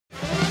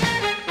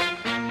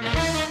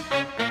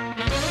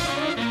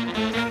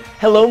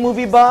Hello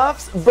movie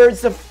buffs!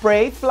 Birds of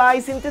Prey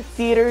flies into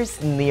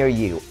theaters near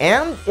you,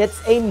 and it's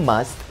a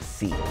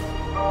must-see.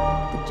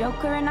 The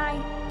Joker and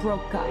I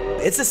broke up.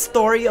 It's a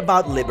story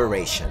about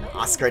liberation.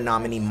 Oscar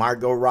nominee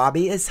Margot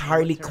Robbie is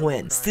Harley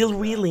Quinn, still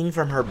reeling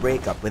from her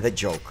breakup with the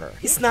Joker.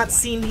 He's not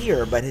seen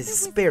here, but his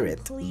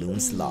spirit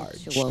looms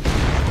large.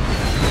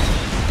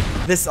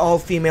 This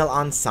all-female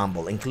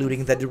ensemble,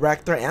 including the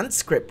director and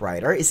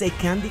scriptwriter, is a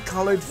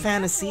candy-colored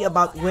fantasy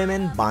about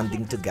women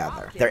bonding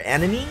together. Their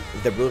enemy,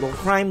 the brutal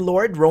crime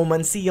lord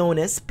Roman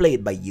Sionis,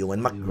 played by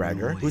Ewan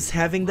McGregor, who's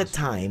having the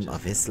time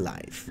of his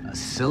life. A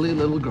silly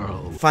little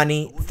girl.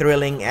 Funny,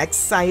 thrilling,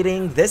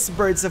 exciting, this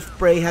Birds of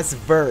Prey has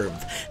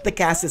verve. The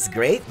cast is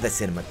great, the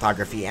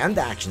cinematography and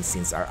the action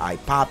scenes are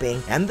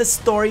eye-popping, and the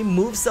story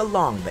moves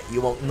along that you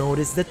won't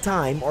notice the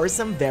time or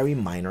some very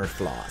minor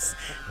flaws.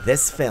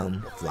 This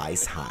film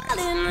flies high.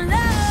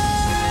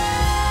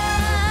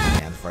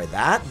 And for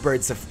that,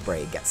 Birds of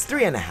Prey gets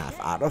 3.5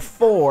 out of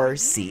 4.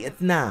 See it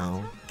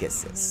now.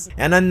 Kisses.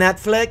 And on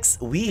Netflix,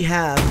 we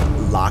have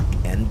Locke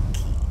and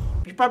Key.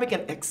 You probably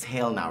can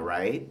exhale now,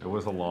 right? It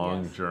was a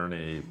long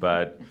journey,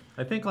 but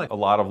I think like a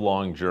lot of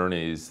long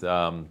journeys,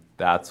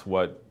 that's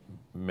what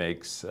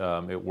makes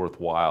it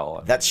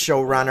worthwhile. That's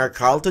showrunner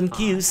Carlton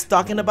Cuse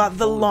talking about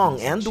the long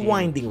and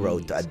winding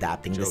road to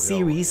adapting the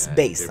series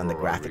based on the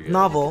graphic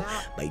novel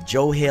by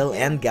Joe Hill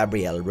and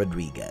Gabriel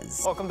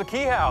Rodriguez. Welcome to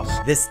Key House.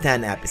 This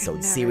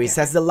 10-episode series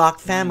has the Locke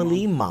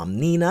family, Mom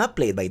Nina,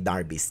 played by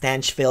Darby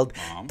Stanchfield,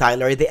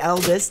 Tyler the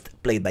eldest,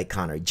 played by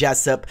Connor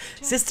Jessup,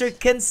 Sister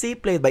Kinsey,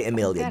 played by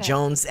Emilia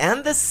Jones,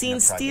 and the scene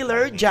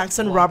stealer,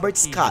 Jackson Robert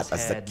Scott,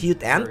 as the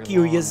cute and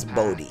curious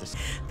Bodhi.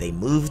 They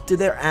moved to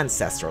their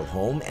ancestral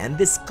home and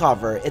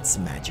discover its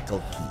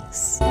magical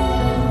keys.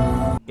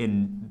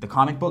 In the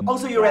comic book.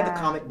 Also, you read the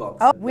comic books.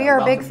 Oh, we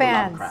are big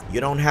fans.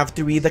 You don't have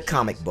to read the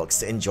comic books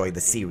to enjoy the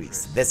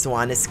series. This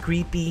one is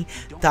creepy,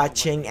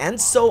 touching,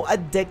 and so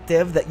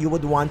addictive that you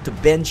would want to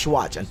binge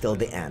watch until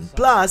the end.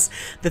 Plus,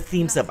 the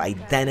themes of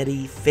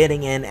identity,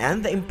 fitting in,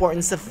 and the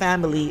importance of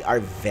family are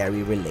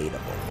very relatable.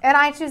 And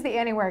I choose the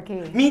anywhere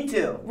key. Me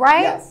too.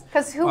 Right? Yes.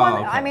 Because okay.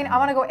 I mean, I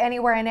want to go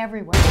anywhere and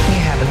everywhere. You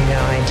have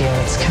no idea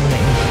what's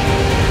coming.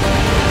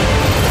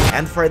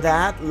 And for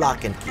that,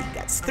 Locke and Key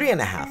gets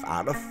 3.5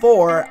 out of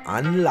 4.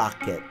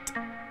 Unlock it.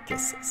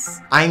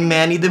 Kisses. I'm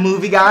Manny the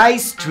movie guy.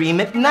 Stream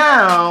it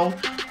now,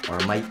 or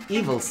my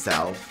evil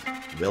self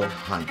will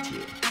hunt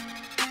you.